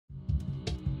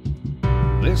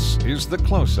This is The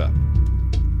Close-Up.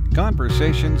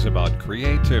 Conversations about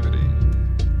creativity.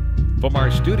 From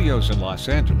our studios in Los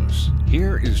Angeles,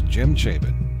 here is Jim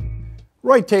Chabin.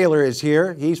 Roy Taylor is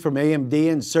here. He's from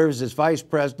AMD and serves as Vice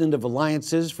President of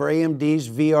Alliances for AMD's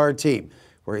VR team,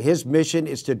 where his mission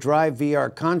is to drive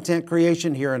VR content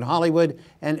creation here in Hollywood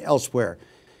and elsewhere.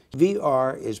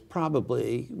 VR is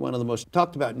probably one of the most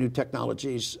talked about new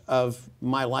technologies of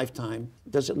my lifetime.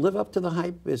 Does it live up to the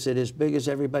hype? Is it as big as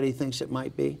everybody thinks it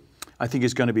might be? I think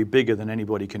it's going to be bigger than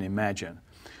anybody can imagine.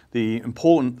 The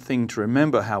important thing to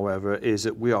remember, however, is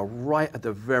that we are right at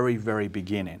the very, very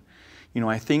beginning. You know,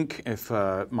 I think if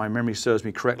my memory serves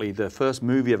me correctly, the first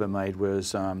movie ever made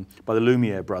was by the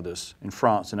Lumiere brothers in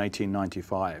France in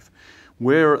 1895.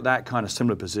 We're at that kind of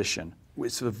similar position.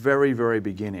 It's the very, very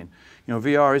beginning. You know,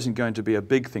 VR isn't going to be a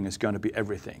big thing, it's going to be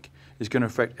everything. It's going to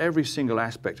affect every single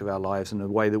aspect of our lives and the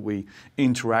way that we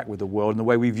interact with the world and the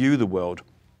way we view the world.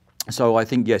 So I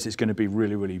think, yes, it's going to be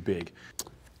really, really big.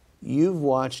 You've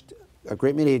watched a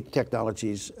great many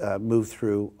technologies move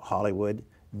through Hollywood.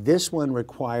 This one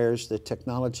requires the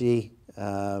technology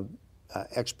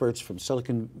experts from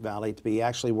Silicon Valley to be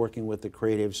actually working with the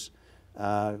creatives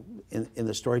in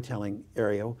the storytelling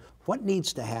area. What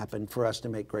needs to happen for us to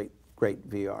make great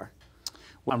VR?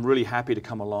 Well, I'm really happy to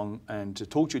come along and to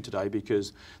talk to you today,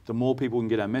 because the more people we can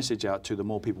get our message out to, the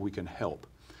more people we can help.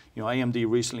 You know, AMD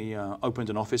recently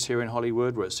opened an office here in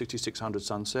Hollywood. We're at 6600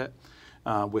 Sunset.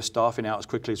 We're staffing out as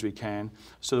quickly as we can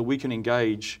so that we can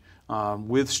engage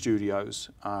with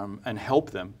studios and help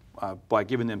them by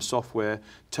giving them software,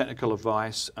 technical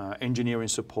advice, engineering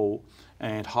support,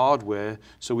 and hardware,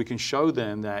 so we can show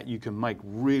them that you can make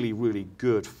really, really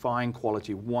good, fine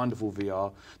quality, wonderful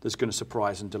VR that's going to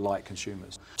surprise and delight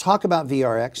consumers. Talk about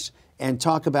VRX and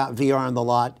talk about VR on the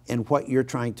lot and what you're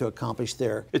trying to accomplish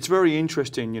there. It's very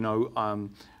interesting, you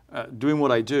know, doing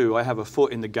what I do. I have a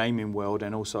foot in the gaming world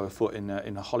and also a foot in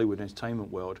the Hollywood entertainment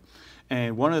world.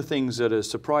 And one of the things that has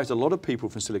surprised a lot of people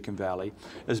from Silicon Valley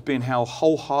has been how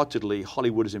wholeheartedly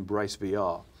Hollywood has embraced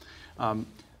VR.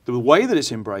 The way that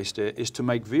it's embraced it is to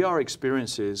make VR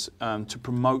experiences to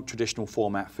promote traditional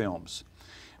format films.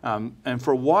 And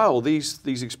for a while, these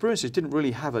experiences didn't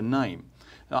really have a name.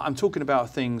 I'm talking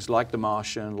about things like The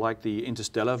Martian, like the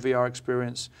Interstellar VR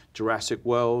experience, Jurassic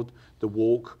World, The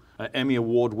Walk, Emmy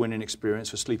Award-winning experience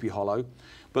for Sleepy Hollow.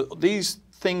 But these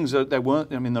things, they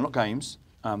weren't, I mean, they're not games,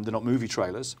 they're not movie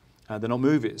trailers, they're not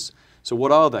movies. So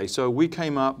what are they? So we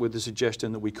came up with the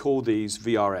suggestion that we call these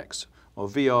VRX, or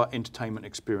VR entertainment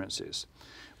experiences.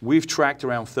 We've tracked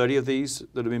around 30 of these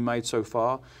that have been made so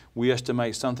far. We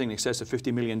estimate something in excess of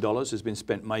 $50 million has been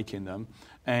spent making them,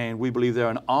 and we believe they're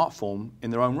an art form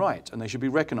in their own right, and they should be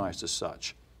recognized as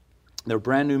such. They're a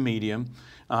brand new medium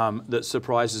that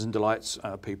surprises and delights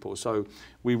people. So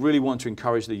we really want to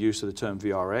encourage the use of the term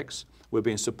VRX. We're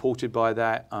being supported by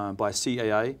that by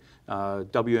CAA,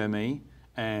 WME,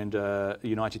 and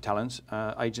United Talent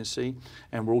Agency,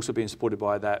 and we're also being supported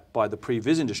by that by the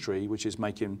pre-vis industry, which is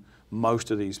making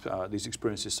most of these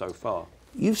experiences so far.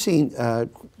 You've seen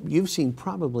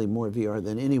probably more VR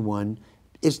than anyone.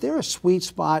 Is there a sweet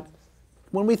spot?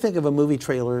 When we think of a movie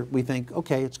trailer, we think,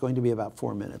 okay, it's going to be about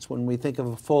 4 minutes. When we think of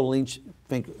a full-length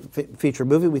feature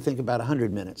movie, we think about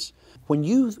 100 minutes. When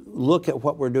you look at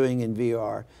what we're doing in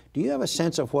VR, do you have a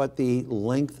sense of what the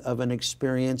length of an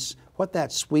experience, what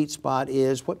that sweet spot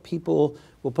is, what people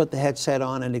will put the headset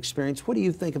on and experience? What do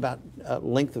you think about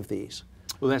length of these?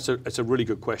 Well, that's a really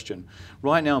good question.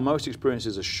 Right now, most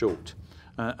experiences are short.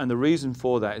 And the reason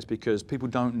for that is because people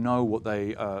don't know what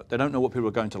they don't know what people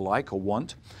are going to like or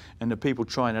want, and the people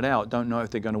trying it out don't know if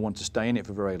they're going to want to stay in it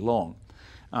for very long.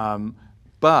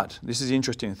 But this is the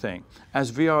interesting thing.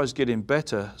 As VR is getting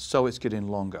better, so it's getting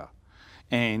longer.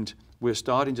 And we're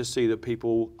starting to see that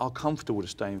people are comfortable to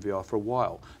stay in VR for a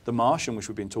while. The Martian, which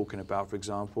we've been talking about, for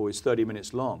example, is 30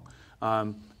 minutes long.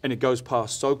 And it goes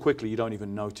past so quickly you don't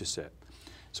even notice it.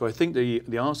 So I think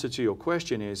the answer to your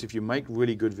question is, if you make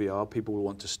really good VR, people will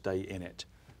want to stay in it.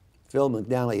 Phil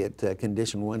McNally at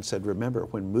Condition One said, remember,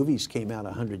 when movies came out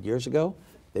 100 years ago,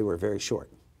 they were very short.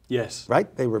 Yes.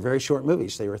 Right? They were very short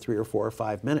movies. They were 3 or 4 or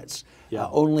 5 minutes. Yeah.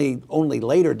 Only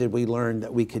later did we learn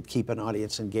that we could keep an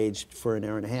audience engaged for an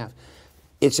hour and a half.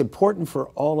 It's important for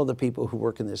all of the people who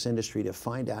work in this industry to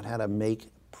find out how to make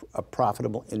a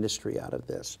profitable industry out of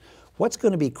this. What's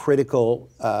going to be critical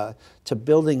to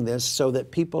building this so that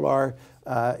people are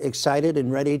excited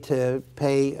and ready to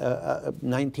pay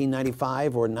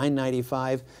 $19.95 or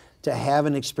 $9.95 to have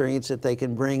an experience that they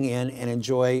can bring in and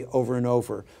enjoy over and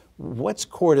over? What's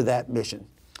core to that mission?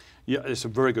 Yeah, it's a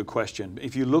very good question.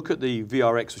 If you look at the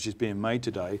VRX which is being made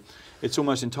today, it's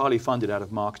almost entirely funded out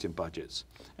of marketing budgets.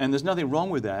 And there's nothing wrong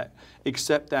with that,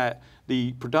 except that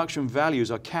the production values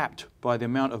are capped by the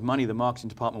amount of money the marketing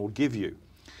department will give you.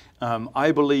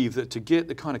 I believe that to get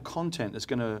the kind of content that's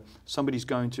somebody's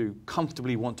going to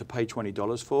comfortably want to pay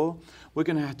 $20 for, we're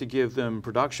going to have to give them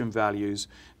production values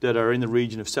that are in the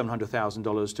region of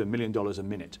 $700,000 to $1 million a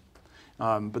minute.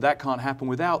 But that can't happen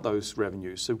without those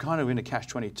revenues. So we're kind of in a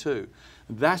catch-22.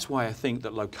 That's why I think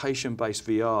that location-based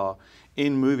VR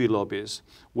in movie lobbies,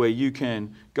 where you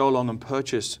can go along and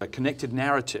purchase a connected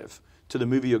narrative to the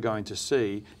movie you're going to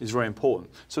see, is very important.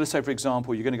 So let's say, for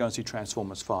example, you're going to go and see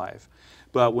Transformers 5.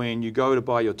 But when you go to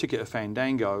buy your ticket at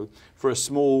Fandango, for a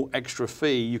small extra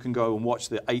fee, you can go and watch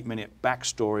the 8-minute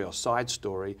backstory or side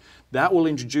story. That will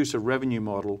introduce a revenue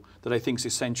model that I think is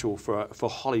essential for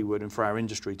Hollywood and for our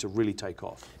industry to really take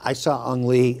off. I saw Ong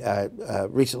Lee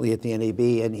recently at the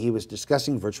NAB, and he was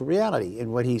discussing virtual reality.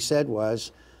 And what he said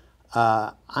was,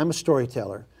 I'm a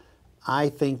storyteller. I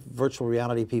think virtual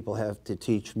reality people have to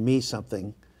teach me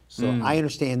something, so I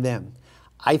understand them.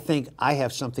 I think I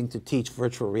have something to teach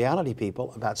virtual reality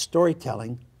people about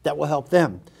storytelling that will help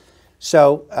them.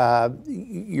 So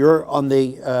you're on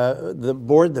the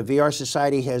board. The VR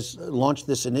Society has launched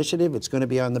this initiative. It's going to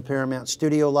be on the Paramount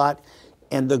studio lot.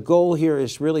 And the goal here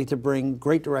is really to bring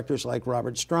great directors like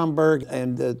Robert Stromberg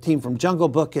and the team from Jungle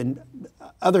Book and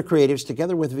other creatives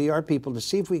together with VR people to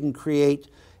see if we can create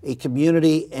a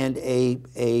community and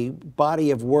a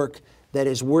body of work that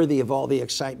is worthy of all the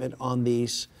excitement on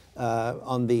these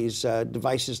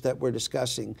devices that we're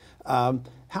discussing. How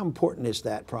important is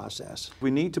that process? We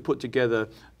need to put together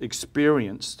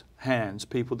experienced hands,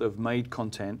 people that have made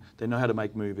content, they know how to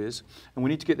make movies, and we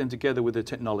need to get them together with the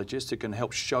technologists that can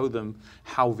help show them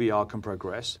how VR can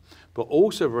progress. But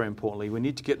also, very importantly, we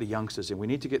need to get the youngsters in. We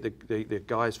need to get the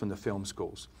guys from the film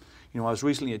schools. You know, I was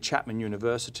recently at Chapman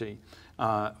University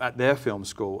at their film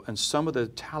school, and some of the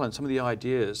talent, some of the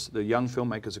ideas the young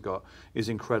filmmakers have got is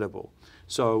incredible.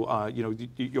 So, you know,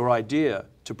 your idea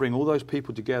to bring all those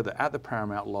people together at the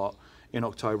Paramount lot in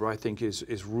October, I think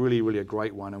is really, really a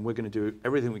great one, and we're going to do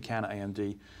everything we can at AMD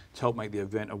to help make the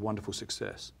event a wonderful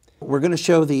success. We're going to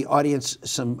show the audience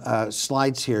some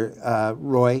slides here,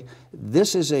 Roy.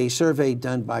 This is a survey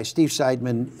done by Steve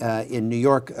Seidman in New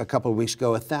York a couple of weeks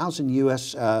ago. 1,000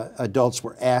 U.S. Adults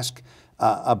were asked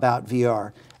about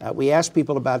VR. We asked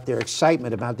people about their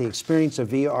excitement about the experience of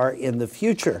VR in the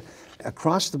future.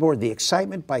 Across the board, the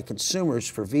excitement by consumers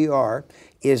for VR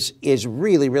is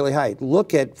really, really high.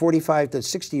 Look at 45 to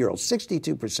 60-year-olds,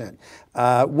 62%.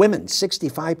 Women,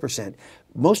 65%.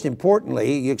 Most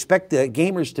importantly, you expect the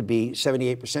gamers to be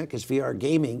 78% because VR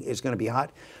gaming is going to be hot.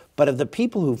 But of the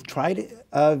people who've tried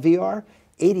VR,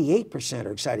 88%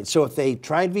 are excited. So if they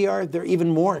tried VR, they're even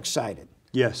more excited.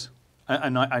 Yes,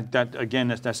 and that, again,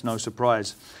 that's no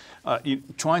surprise.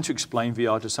 Trying to explain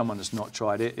VR to someone that's not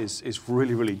tried it is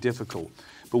really, really difficult.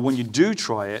 But when you do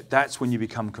try it, that's when you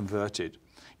become converted.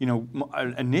 You know,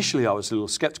 initially I was a little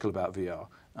skeptical about VR.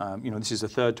 You know, this is the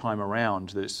third time around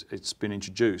that it's been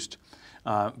introduced.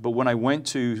 But when I went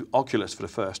to Oculus for the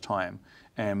first time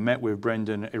and met with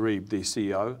Brendan Iribe, the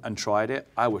CEO, and tried it,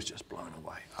 I was just blown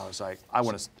away. I was like, I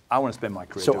want to spend my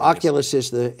career doing this. So Oculus is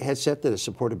the headset that is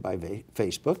supported by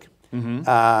Facebook.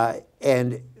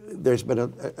 And there's been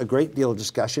a great deal of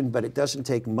discussion, but it doesn't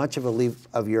take much of a leap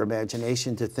of your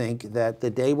imagination to think that the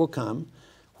day will come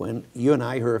when you and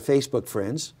I, who are Facebook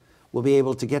friends, will be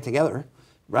able to get together,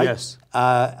 right? Yes.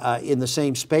 In the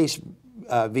same space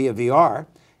via VR.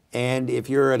 And if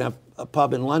you're in a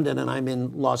pub in London and I'm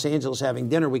in Los Angeles having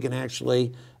dinner, we can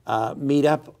actually meet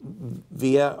up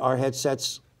via our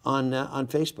headsets on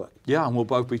Facebook. Yeah, and we'll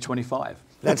both be 25.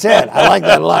 That's it. I like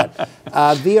that a lot.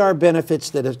 VR benefits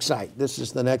that excite. This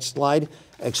is the next slide.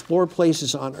 Explore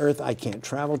places on Earth I can't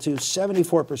travel to.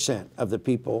 74% of the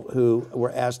people who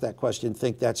were asked that question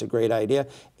think that's a great idea.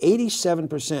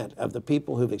 87% of the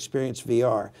people who've experienced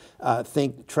VR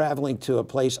think traveling to a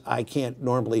place I can't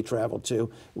normally travel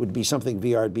to would be something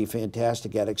VR would be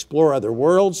fantastic at. Explore other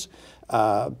worlds.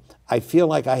 I feel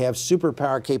like I have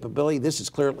superpower capability. This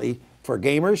is clearly for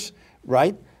gamers,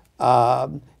 right?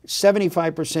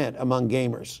 75% among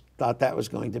gamers thought that was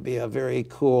going to be a very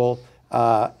cool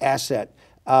asset.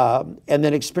 And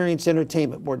then experience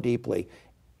entertainment more deeply.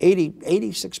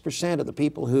 86% of the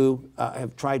people who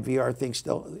have tried VR think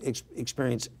still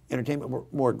experience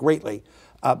entertainment more greatly.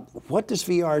 What does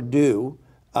VR do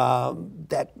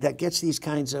that gets these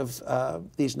kinds of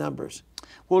these numbers?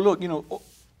 Well, look, you know,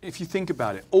 if you think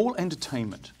about it, all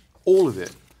entertainment, all of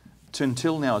it,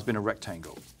 until now has been a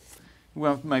rectangle.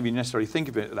 well, maybe necessarily think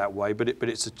of it that way, but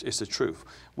it's the truth.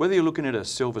 Whether you're looking at a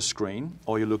silver screen,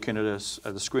 or you're looking at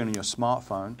the screen on your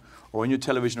smartphone, or on your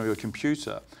television or your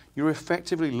computer, you're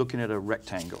effectively looking at a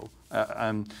rectangle,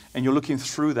 and you're looking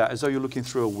through that as though you're looking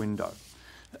through a window.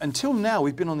 Until now,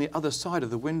 we've been on the other side of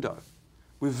the window.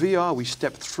 With VR, we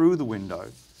step through the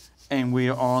window, and we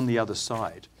are on the other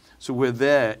side. So we're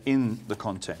there in the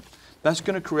content. That's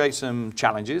going to create some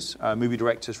challenges. Movie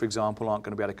directors, for example, aren't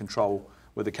going to be able to control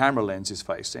where the camera lens is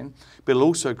facing, but it'll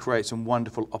also create some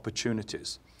wonderful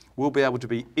opportunities. We'll be able to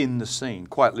be in the scene,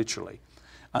 quite literally.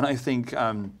 And I think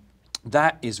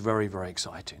that is very, very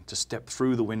exciting, to step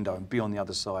through the window and be on the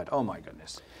other side. Oh my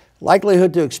goodness.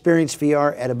 Likelihood to experience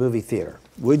VR at a movie theater.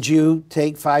 Would you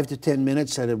take 5 to 10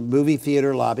 minutes at a movie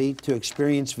theater lobby to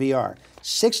experience VR?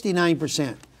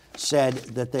 69% said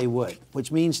that they would,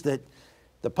 which means that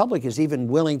the public is even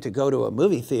willing to go to a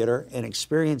movie theater and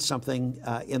experience something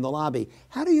in the lobby.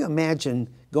 How do you imagine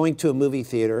going to a movie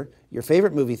theater, your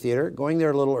favorite movie theater, going there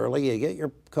a little early, you get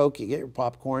your Coke, you get your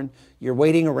popcorn, you're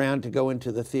waiting around to go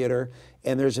into the theater,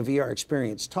 and there's a VR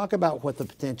experience. Talk about what the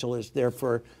potential is there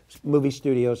for movie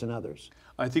studios and others.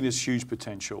 I think there's huge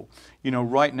potential. You know,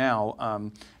 right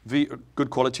now, good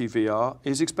quality VR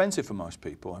is expensive for most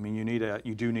people. I mean,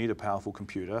 you do need a powerful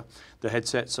computer. The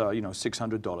headsets are, you know,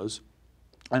 $600.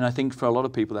 And I think for a lot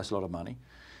of people, that's a lot of money.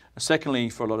 Secondly,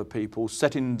 for a lot of people,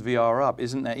 setting VR up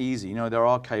isn't that easy. You know, there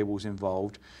are cables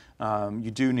involved.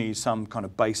 You do need some kind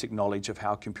of basic knowledge of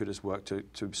how computers work to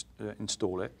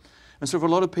install it. And so for a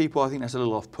lot of people, I think that's a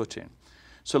little off-putting.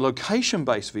 So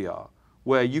location-based VR,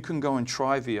 where you can go and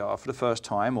try VR for the first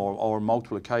time or on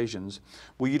multiple occasions,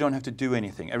 where you don't have to do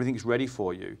anything. Everything's ready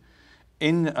for you.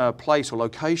 In a place or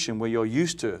location where you're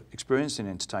used to experiencing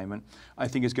entertainment, I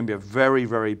think it's going to be a very,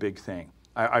 very big thing.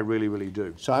 I really, really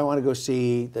do. So I want to go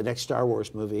see the next Star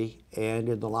Wars movie, and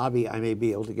in the lobby, I may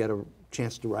be able to get a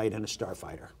chance to ride in a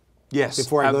starfighter. Yes,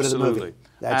 before I go to the movie.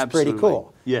 That's pretty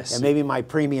cool. Yes. And maybe my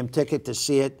premium ticket to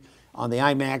see it on the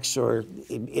IMAX or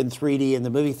in 3D in the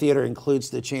movie theater includes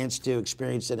the chance to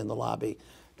experience it in the lobby.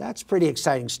 That's pretty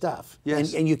exciting stuff.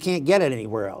 Yes. And you can't get it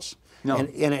anywhere else. No. And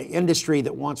in an industry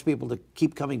that wants people to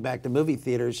keep coming back to movie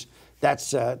theaters,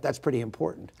 that's pretty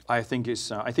important. I think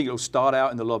it'll start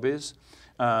out in the lobbies.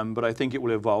 But I think it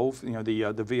will evolve. You know,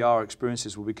 the VR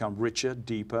experiences will become richer,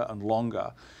 deeper, and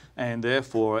longer, and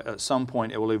therefore, at some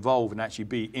point, it will evolve and actually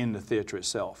be in the theater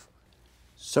itself.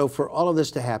 So, for all of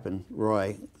this to happen,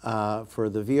 Roy, for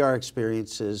the VR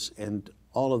experiences and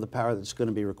all of the power that's going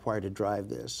to be required to drive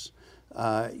this,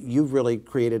 you've really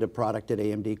created a product at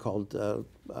AMD called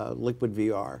Liquid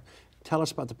VR. Tell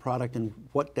us about the product and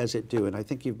what does it do? And I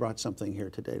think you've brought something here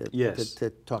today to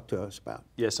talk to us about.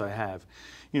 Yes, I have.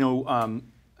 You know,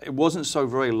 it wasn't so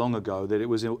very long ago that it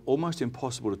was almost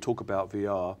impossible to talk about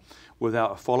VR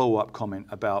without a follow-up comment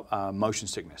about motion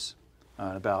sickness,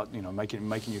 about, you know,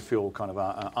 making you feel kind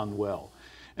of unwell.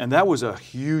 And that was a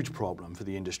huge problem for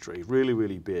the industry, really,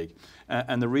 really big.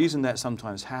 And the reason that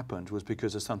sometimes happened was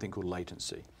because of something called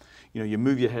latency. You know, you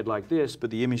move your head like this, but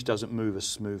the image doesn't move as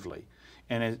smoothly.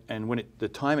 And when the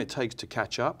time it takes to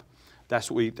catch up, that's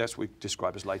what we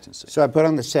describe as latency. So I put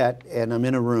on the set, and I'm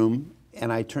in a room,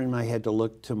 and I turn my head to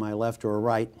look to my left or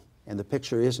right, and the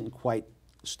picture isn't quite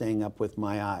staying up with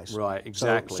my eyes. Right,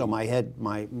 exactly. So my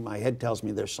head tells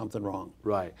me there's something wrong.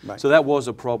 Right. So that was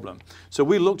a problem. So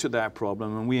we looked at that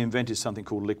problem, and we invented something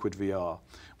called Liquid VR,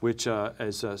 which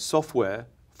is software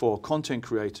for content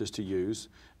creators to use,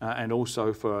 and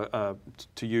also for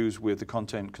to use with the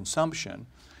content consumption.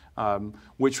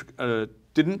 Which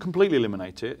didn't completely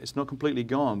eliminate it. It's not completely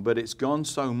gone, but it's gone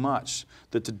so much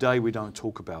that today we don't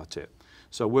talk about it.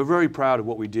 So we're very proud of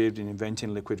what we did in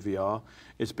inventing Liquid VR.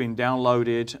 It's been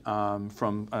downloaded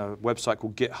from a website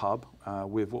called GitHub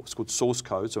with what's called source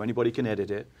code, so anybody can edit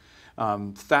it.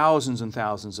 Thousands and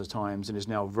thousands of times, and is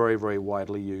now very, very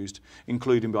widely used,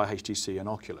 including by HTC and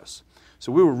Oculus.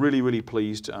 So we were really, really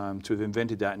pleased to have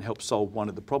invented that and helped solve one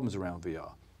of the problems around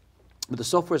VR. But the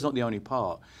software is not the only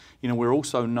part. You know, we're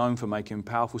also known for making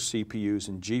powerful CPUs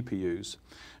and GPUs,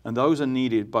 and those are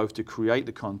needed both to create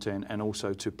the content and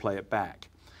also to play it back.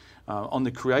 On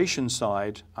the creation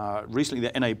side, recently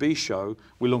the NAB show,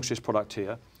 we launched this product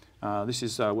here. This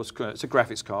is it's a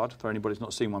graphics card, for anybody who's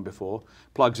not seen one before,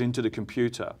 plugs into the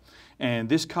computer. And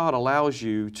this card allows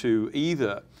you to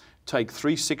either take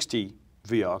 360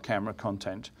 VR camera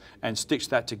content and stitch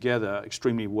that together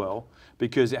extremely well,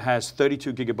 because it has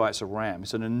 32 gigabytes of RAM.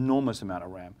 It's an enormous amount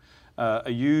of RAM.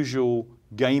 A usual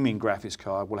gaming graphics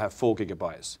card will have 4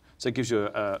 gigabytes. So it gives you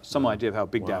some idea of how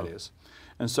big that is.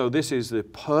 And so this is the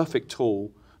perfect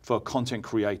tool for content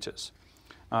creators.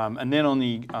 And then on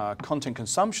the content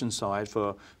consumption side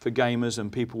for gamers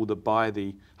and people that buy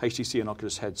the HTC and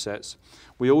Oculus headsets,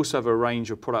 we also have a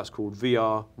range of products called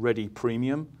VR Ready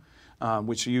Premium,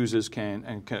 which users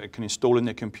can install in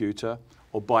their computer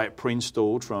or buy it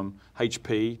pre-installed from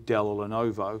HP, Dell, or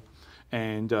Lenovo.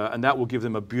 And that will give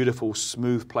them a beautiful,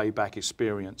 smooth playback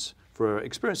experience for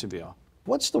experiencing VR.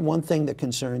 What's the one thing that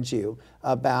concerns you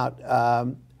about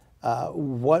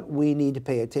what we need to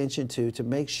pay attention to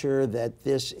make sure that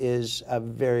this is a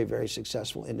very, very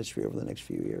successful industry over the next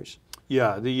few years?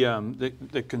 Yeah,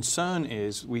 the concern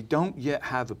is we don't yet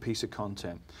have a piece of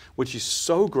content which is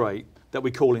so great that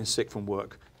we call in sick from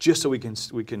work just so we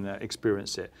can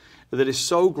experience it. That is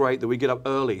so great that we get up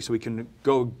early so we can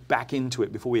go back into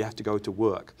it before we have to go to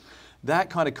work. That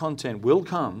kind of content will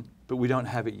come, but we don't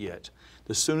have it yet.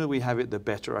 The sooner we have it, the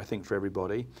better, I think, for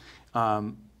everybody.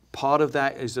 Part of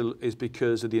that is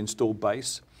because of the installed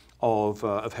base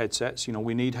of headsets. You know,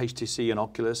 we need HTC and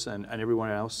Oculus and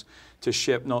everyone else to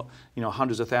ship not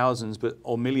hundreds of thousands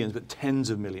or millions, but tens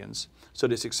of millions, so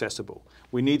that it's accessible.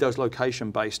 We need those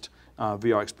location-based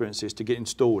VR experiences to get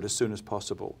installed as soon as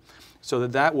possible, so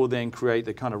that will then create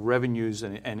the kind of revenues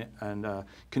and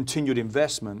continued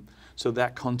investment, so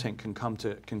that content can come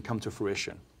to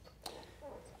fruition.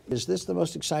 Is this the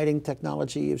most exciting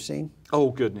technology you've seen?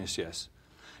 Oh, goodness, yes.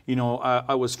 You know,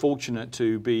 I was fortunate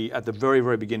to be at the very,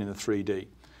 very beginning of 3D.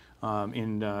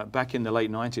 Back in the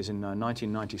late 90s, in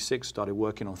 1996, started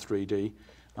working on 3D.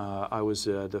 I was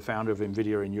the founder of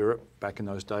NVIDIA in Europe back in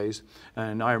those days,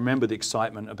 and I remember the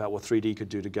excitement about what 3D could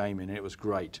do to gaming, and it was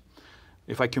great.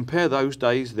 If I compare those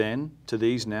days then to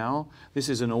these now, this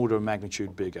is an order of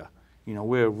magnitude bigger. You know,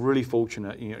 we're really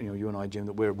fortunate, you and I, Jim,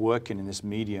 that we're working in this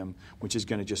medium which is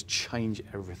going to just change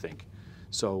everything.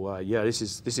 So yeah, this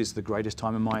is the greatest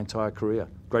time in my entire career,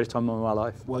 greatest time of my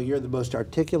life. Well, you're the most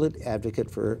articulate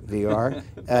advocate for VR.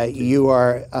 You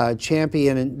are a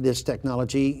champion in this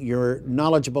technology. You're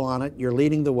knowledgeable on it. You're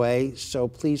leading the way. So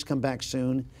please come back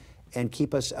soon and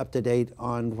keep us up to date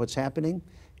on what's happening.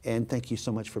 And thank you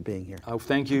so much for being here. Oh,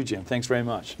 thank you, Jim. Thanks very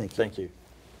much. Thank you.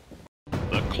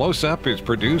 The Close-Up is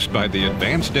produced by the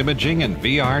Advanced Imaging and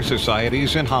VR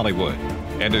Societies in Hollywood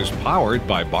and is powered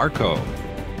by Barco.